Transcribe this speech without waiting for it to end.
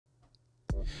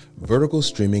Vertical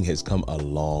streaming has come a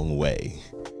long way.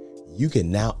 You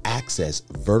can now access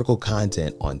vertical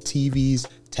content on TVs,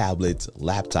 tablets,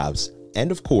 laptops,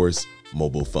 and of course,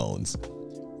 mobile phones.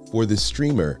 For the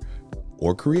streamer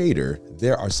or creator,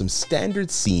 there are some standard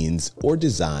scenes or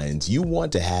designs you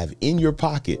want to have in your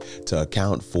pocket to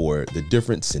account for the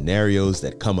different scenarios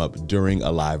that come up during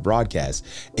a live broadcast,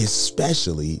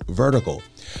 especially vertical.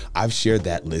 I've shared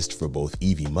that list for both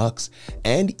EVMux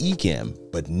and Ecamm,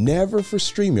 but never for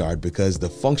StreamYard because the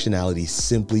functionality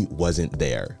simply wasn't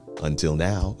there. Until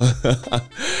now.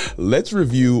 Let's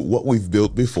review what we've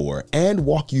built before and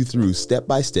walk you through step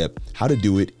by step how to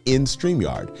do it in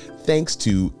StreamYard, thanks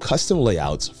to custom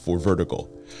layouts for vertical.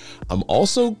 I'm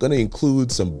also going to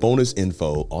include some bonus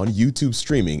info on YouTube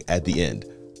streaming at the end.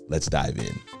 Let's dive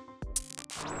in.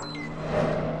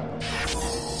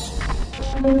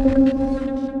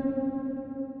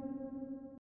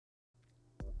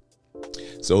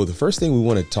 So the first thing we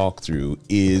want to talk through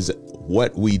is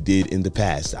what we did in the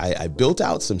past. I built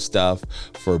out some stuff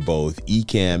for both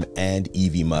Ecamm and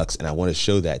EVMux, and I want to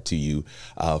show that to you.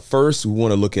 First, we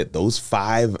want to look at those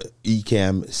 5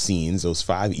 Ecamm scenes, those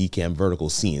 5 Ecamm vertical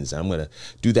scenes. I'm going to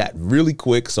do that really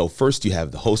quick. So first you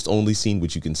have the host only scene,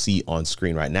 which you can see on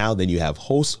screen right now. Then you have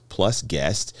host plus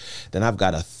guest. Then I've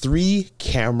got a 3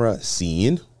 camera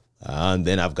scene. And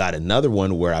then I've got another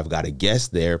one where I've got a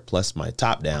guest there plus my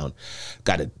top down.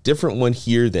 Got a different one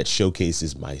here that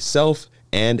showcases myself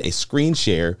and a screen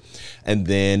share. And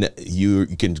then you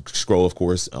can scroll, of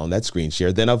course, on that screen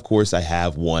share. Then, of course, I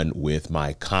have one with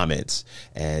my comments,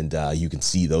 and you can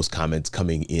see those comments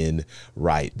coming in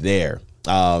right there.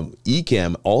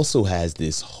 Ecamm also has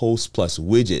this host plus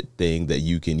widget thing that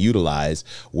you can utilize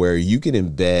where you can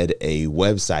embed a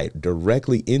website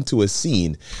directly into a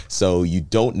scene, so you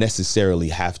don't necessarily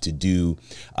have to do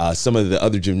some of the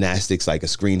other gymnastics like a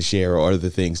screen share or other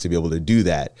things to be able to do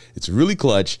that. It's really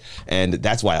clutch, and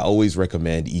that's why I always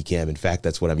recommend Ecamm. In fact,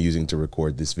 that's what I'm using to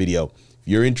record this video. If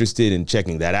you're interested in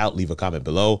checking that out, leave a comment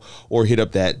below or hit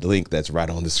up that link that's right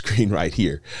on the screen right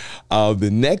here. The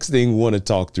next thing we want to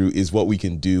talk through is what we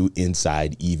can do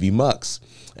inside EVMux.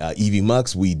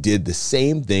 EVMux, we did the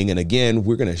same thing. And again,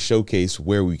 we're going to showcase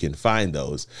where we can find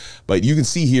those. But you can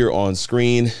see here on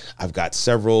screen, I've got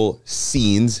several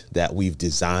scenes that we've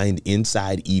designed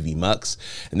inside EVMux.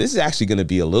 And this is actually going to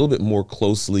be a little bit more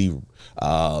closely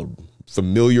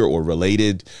familiar or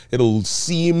related. It'll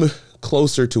seem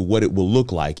closer to what it will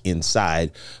look like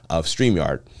inside of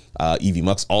StreamYard.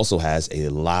 EVMux also has a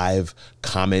live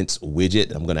comments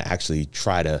widget. I'm going to actually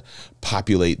try to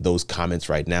populate those comments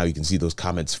right now. You can see those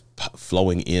comments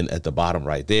flowing in at the bottom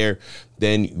right there.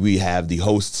 Then we have the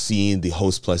host scene, the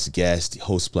host plus guest, the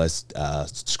host plus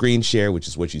screen share, which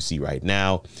is what you see right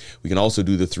now. We can also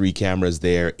do the 3 cameras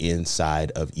there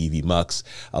inside of EVMux,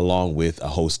 along with a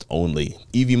host only.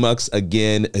 EVMux,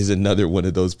 again, is another one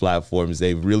of those platforms.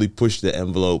 They've really pushed the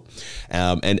envelope.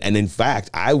 And in fact,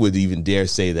 I would even dare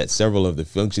say that several of the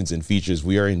functions and features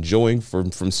we are enjoying from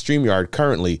StreamYard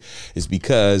currently is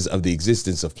because of the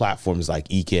existence of platforms like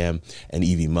Ecamm and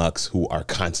EVMux, who are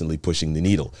constantly pushing the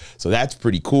needle. So that's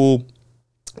pretty cool.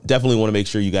 Definitely want to make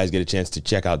sure you guys get a chance to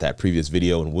check out that previous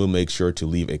video, and we'll make sure to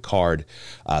leave a card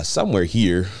somewhere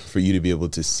here for you to be able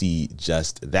to see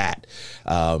just that.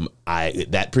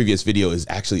 That previous video is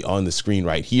actually on the screen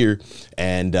right here,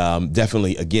 and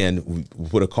definitely, again, we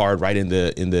put a card right in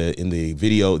the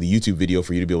video, the YouTube video,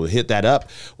 for you to be able to hit that up.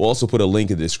 We'll also put a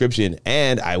link in the description,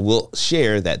 and I will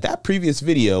share that previous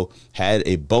video had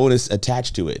a bonus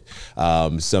attached to it.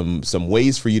 Some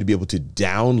ways for you to be able to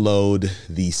download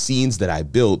the scenes that I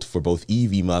built for both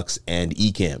EVMux and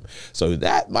Ecamm. So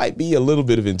that might be a little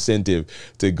bit of incentive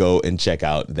to go and check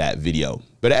out that video.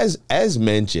 But as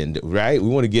mentioned, right, we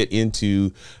want to get into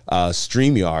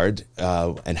StreamYard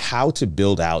and how to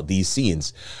build out these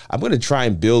scenes. I'm going to try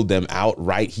and build them out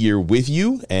right here with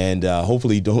you, and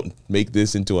hopefully don't make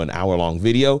this into an hour-long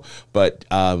video. But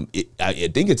I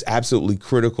think it's absolutely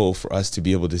critical for us to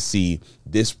be able to see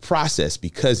this process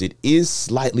because it is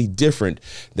slightly different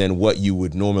than what you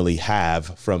would normally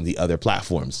have from the other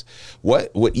platforms.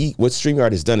 What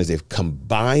StreamYard has done is they've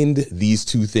combined these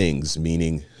two things,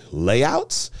 meaning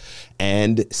layouts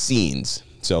and scenes.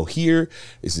 So here,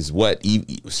 this is what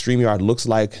StreamYard looks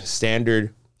like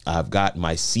standard. I've got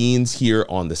my scenes here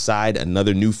on the side.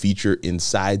 Another new feature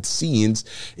inside scenes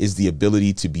is the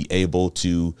ability to be able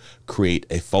to create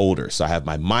a folder. So I have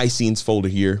my scenes folder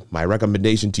here. My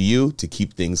recommendation to you to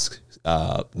keep things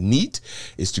neat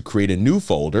is to create a new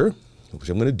folder, which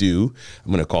I'm going to do.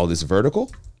 I'm going to call this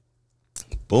vertical.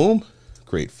 Boom.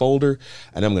 Create folder,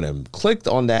 and I'm going to click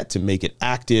on that to make it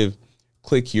active,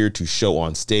 click here to show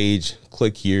on stage,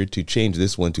 click here to change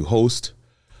this one to host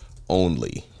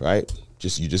only, right?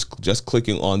 Just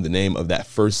clicking on the name of that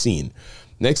first scene.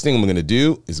 Next thing I'm going to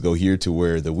do is go here to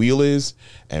where the wheel is,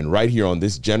 and right here on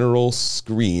this general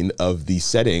screen of the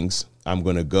settings, I'm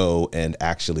going to go and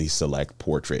actually select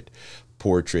portrait.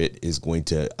 Portrait is going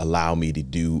to allow me to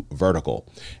do vertical,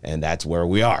 and that's where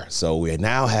we are. So we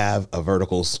now have a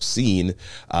vertical scene,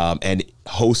 and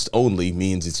host only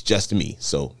means it's just me.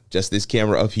 So just this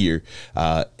camera up here,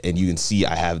 and you can see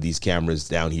I have these cameras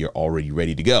down here already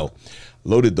ready to go.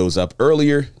 Loaded those up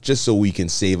earlier just so we can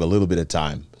save a little bit of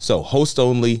time. So host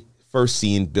only, first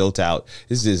scene built out.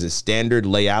 This is a standard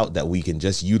layout that we can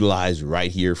just utilize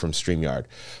right here from StreamYard.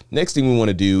 Next thing we want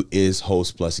to do is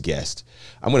host plus guest.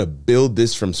 I'm going to build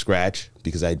this from scratch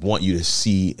because I want you to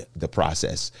see the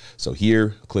process. So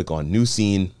here, click on new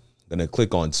scene. I'm going to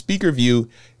click on speaker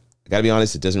view. I got to be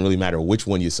honest, it doesn't really matter which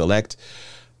one you select.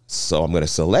 So I'm going to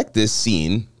select this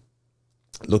scene.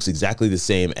 It looks exactly the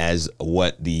same as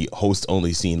what the host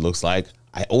only scene looks like.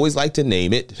 I always like to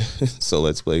name it. So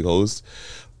let's play host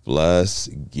plus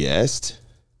guest.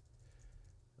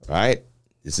 All right,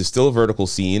 this is still a vertical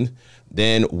scene.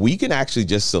 Then we can actually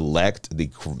just select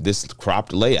this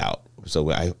cropped layout.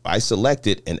 So I select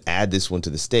it and add this one to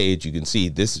the stage. You can see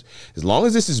this, as long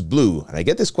as this is blue, and I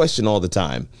get this question all the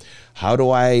time. How do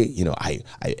I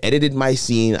edited my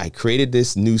scene, I created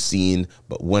this new scene,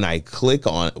 but when I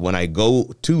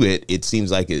go to it, it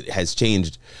seems like it has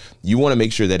changed. You want to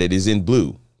make sure that it is in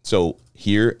blue. So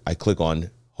here I click on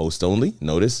host only,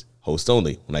 notice host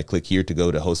only. When I click here to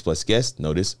go to host plus guest,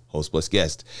 notice host plus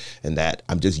guest, and that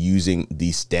I'm just using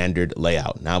the standard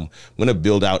layout. Now I'm going to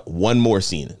build out one more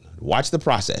scene. Watch the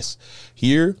process.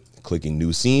 Here, clicking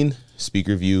new scene,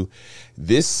 speaker view.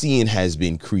 This scene has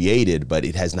been created, but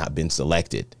it has not been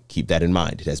selected. Keep that in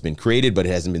mind. It has been created, but it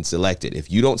hasn't been selected. If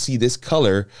you don't see this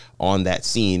color on that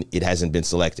scene, it hasn't been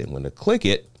selected. I'm going to click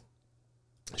it,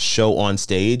 show on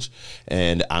stage,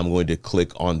 and I'm going to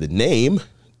click on the name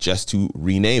just to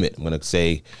rename it. I'm going to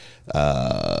say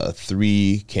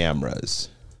 3 cameras,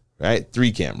 right?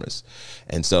 3 cameras.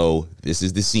 And so this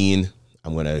is the scene.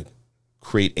 I'm going to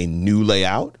create a new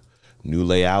layout. New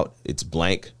layout. It's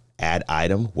blank. Add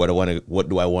item. What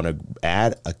do I want to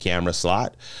add? A camera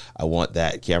slot. I want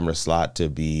that camera slot to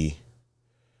be.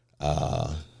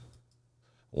 I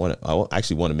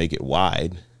actually want to make it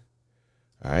wide.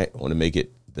 All right. I want to make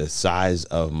it the size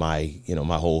of my,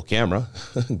 my whole camera.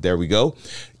 There we go.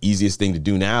 Easiest thing to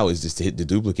do now is just to hit the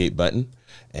duplicate button,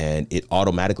 and it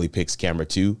automatically picks camera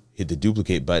 2. Hit the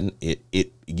duplicate button.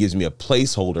 It gives me a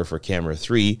placeholder for camera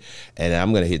 3, and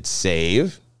I'm going to hit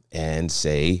save and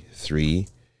say 3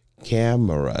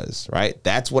 cameras, right?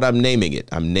 That's what I'm naming it.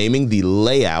 I'm naming the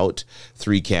layout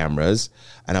 3 cameras,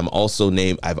 and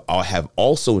I have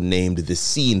also named the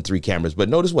scene 3 cameras. But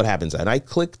notice what happens, and I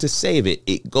click to save it.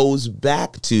 It goes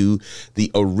back to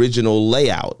the original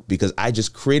layout because I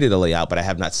just created a layout, but I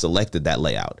have not selected that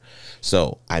layout.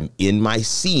 So I'm in my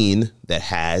scene that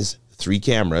has 3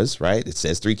 cameras, right? It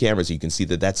says 3 cameras. You can see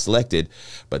that that's selected,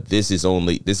 but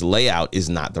this layout is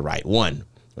not the right one.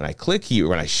 When I click here,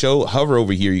 when I hover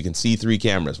over here, you can see 3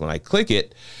 cameras. When I click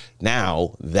it,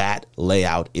 now that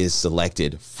layout is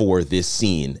selected for this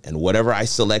scene, and whatever I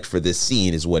select for this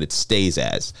scene is what it stays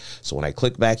as. So when I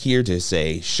click back here to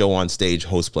say show on stage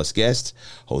host plus guest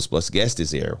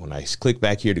is here. When I click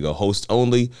back here to go host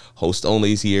only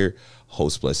is here,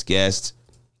 host plus guest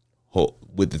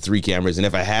with the 3 cameras. And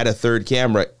if I had a 3rd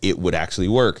camera, it would actually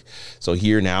work. So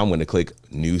here now I'm going to click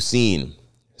new scene.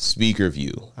 Speaker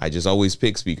view. I just always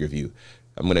pick speaker view.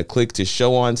 I'm going to click to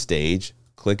show on stage.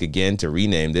 Click again to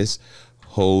rename this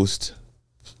host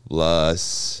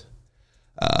plus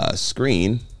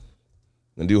screen. I'm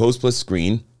going to do host plus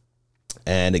screen.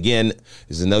 And again,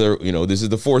 this is another, this is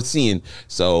the 4th scene.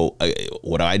 So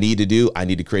what do I need to do? I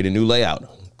need to create a new layout.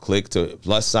 Click to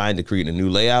plus sign to create a new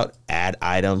layout. Add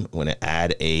item. I'm going to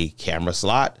add a camera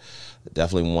slot.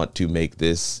 Definitely want to make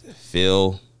this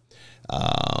fill.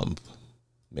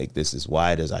 Make this as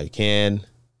wide as I can.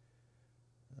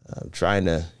 I'm trying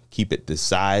to keep it the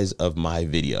size of my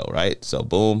video, right? So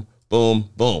boom, boom,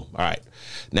 boom. All right.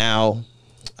 Now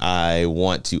I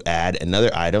want to add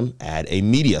another item, add a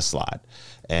media slot.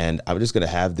 And I'm just going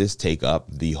to have this take up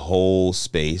the whole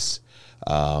space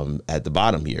at the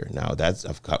bottom here. Now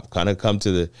I've kind of come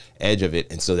to the edge of it.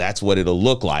 And so that's what it'll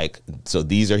look like. So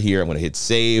these are here. I'm going to hit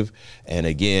save. And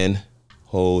again,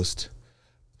 host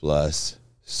plus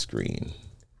screen.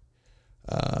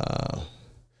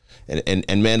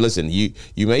 And man, listen, you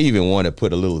may even want to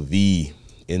put a little V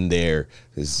in there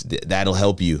because that'll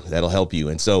help you.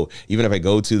 And so even if I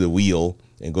go to the wheel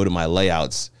and go to my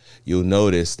layouts, you'll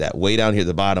notice that way down here at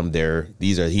the bottom there,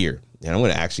 these are here. And I'm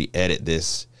going to actually edit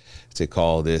this to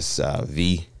call this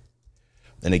V.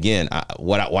 And again,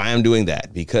 why I'm doing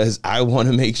that, because I want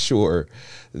to make sure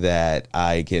that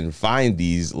I can find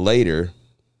these later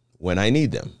when I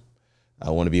need them. I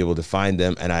want to be able to find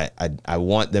them, and I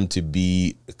want them to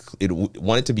be,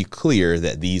 want it to be clear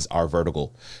that these are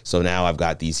vertical. So now I've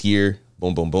got these here,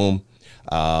 boom, boom, boom.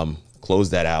 Close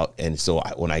that out. And so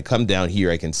when I come down here,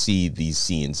 I can see these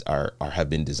scenes have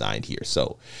been designed here.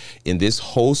 So in this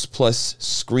host plus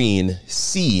screen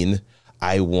scene,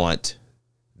 I want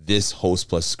this host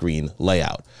plus screen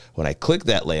layout. When I click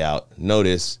that layout,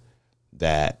 notice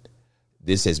that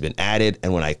this has been added.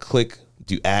 And when I click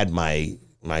to add my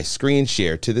screen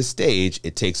share to the stage,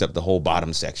 it takes up the whole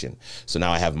bottom section. So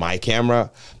now I have my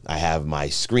camera, I have my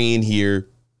screen here,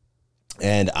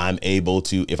 and I'm able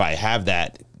to, if I have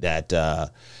that,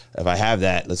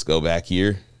 let's go back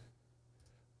here.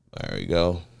 There we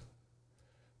go.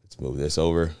 Let's move this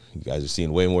over. You guys are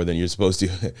seeing way more than you're supposed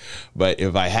to. But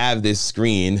if I have this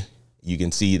screen, you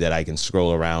can see that I can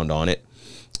scroll around on it.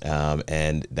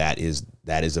 And that is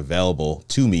available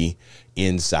to me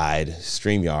inside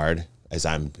StreamYard as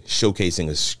I'm showcasing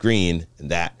a screen, and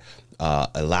that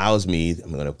allows me,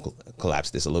 I'm going to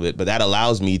collapse this a little bit, but that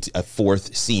allows me a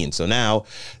fourth scene. So now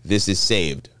this is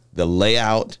saved. The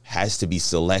layout has to be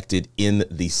selected in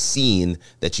the scene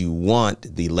that you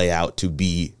want the layout to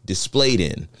be displayed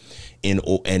in.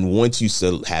 And once you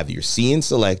have your scene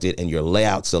selected and your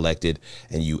layout selected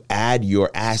and you add your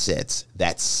assets,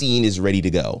 that scene is ready to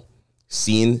go.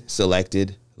 Scene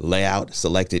selected, layout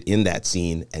selected in that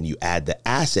scene, and you add the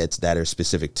assets that are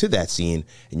specific to that scene,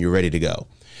 and you're ready to go.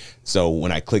 So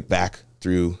when I click back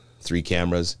through 3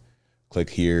 cameras, click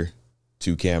here,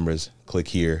 2 cameras, click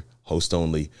here, host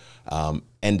only.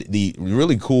 And the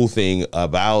really cool thing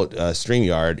about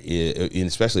StreamYard,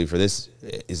 especially for this,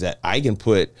 is that I can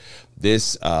put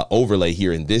this overlay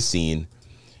here in this scene,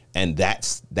 and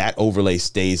that overlay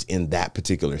stays in that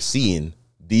particular scene.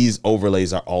 These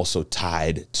overlays are also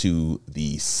tied to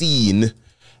the scene,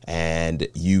 and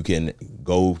you can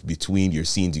go between your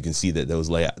scenes. You can see that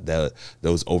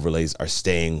those overlays are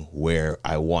staying where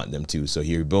I want them to. So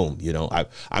here, boom, you know,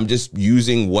 I'm just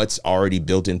using what's already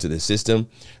built into the system.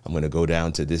 I'm going to go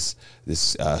down to this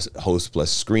host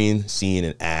plus screen scene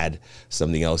and add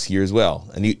something else here as well.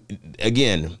 And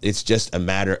again, it's just a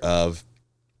matter of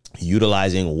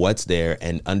utilizing what's there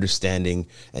and understanding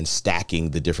and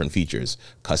stacking the different features.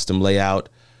 Custom layout,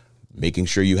 making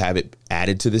sure you have it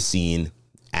added to the scene.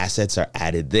 Assets are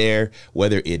added there,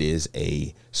 whether it is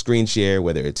a screen share,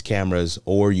 whether it's cameras,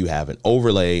 or you have an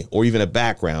overlay or even a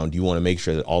background. You want to make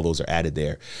sure that all those are added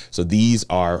there. So these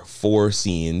are 4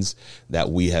 scenes that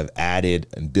we have added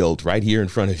and built right here in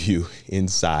front of you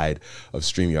inside of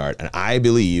StreamYard. And I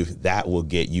believe that will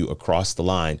get you across the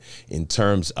line in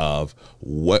terms of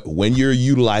when you're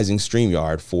utilizing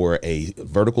StreamYard for a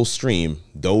vertical stream,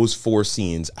 those 4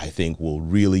 scenes I think will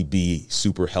really be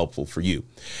super helpful for you.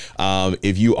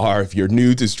 If you're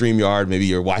new to StreamYard, maybe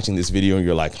you're watching this video and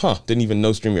you're like, didn't even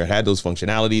know StreamYard had those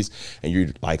functionalities, and you're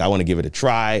like, I want to give it a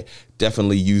try,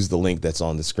 definitely use the link that's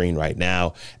on the screen right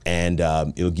now, and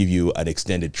it'll give you an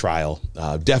extended trial.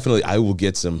 Definitely, I will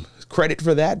get some credit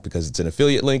for that because it's an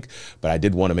affiliate link, but I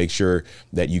did want to make sure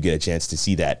that you get a chance to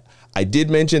see that. I did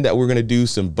mention that we're going to do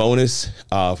some bonus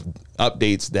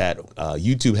updates that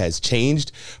YouTube has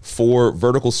changed for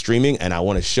vertical streaming, and I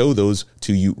want to show those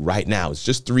to you right now. It's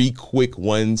just 3 quick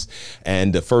ones,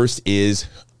 and the first is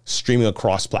streaming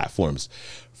across platforms.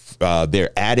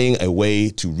 They're adding a way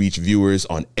to reach viewers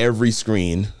on every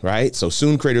screen, right? So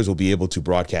soon creators will be able to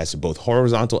broadcast in both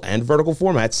horizontal and vertical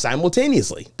formats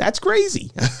simultaneously. That's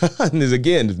crazy. And this,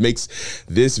 again, makes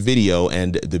this video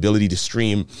and the ability to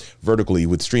stream vertically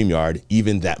with StreamYard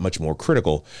even that much more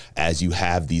critical as you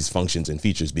have these functions and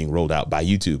features being rolled out by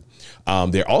YouTube.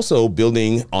 They're also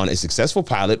building on a successful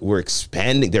pilot.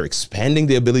 They're expanding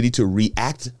the ability to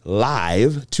react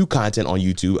live to content on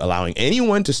YouTube, allowing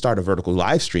anyone to start a vertical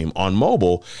live stream on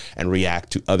mobile and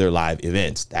react to other live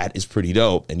events. That is pretty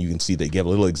dope. And you can see they give a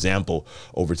little example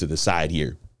over to the side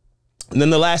here. And then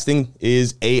the last thing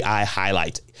is AI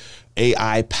highlights.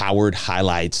 AI powered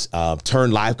highlights,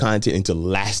 turn live content into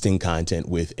lasting content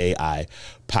with AI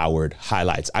powered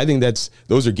highlights. I think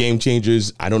those are game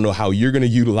changers. I don't know how you're going to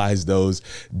utilize those.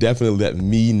 Definitely let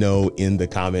me know in the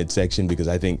comment section, because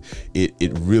I think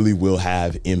it really will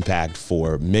have impact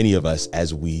for many of us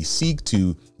as we seek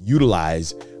to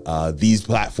utilize these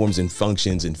platforms and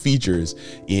functions and features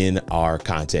in our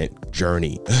content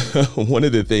journey. One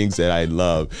of the things that I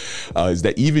love is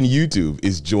that even YouTube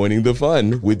is joining the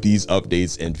fun with these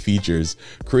updates and features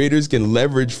creators can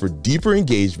leverage for deeper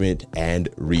engagement and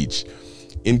reach.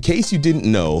 In case you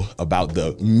didn't know about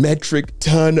the metric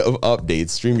ton of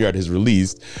updates StreamYard has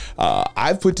released,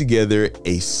 I've put together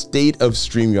a State of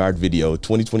StreamYard video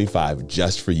 2025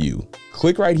 just for you.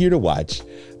 Click right here to watch,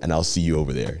 and I'll see you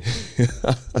over there.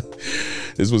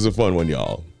 This was a fun one,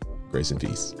 y'all. Grace and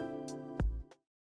peace.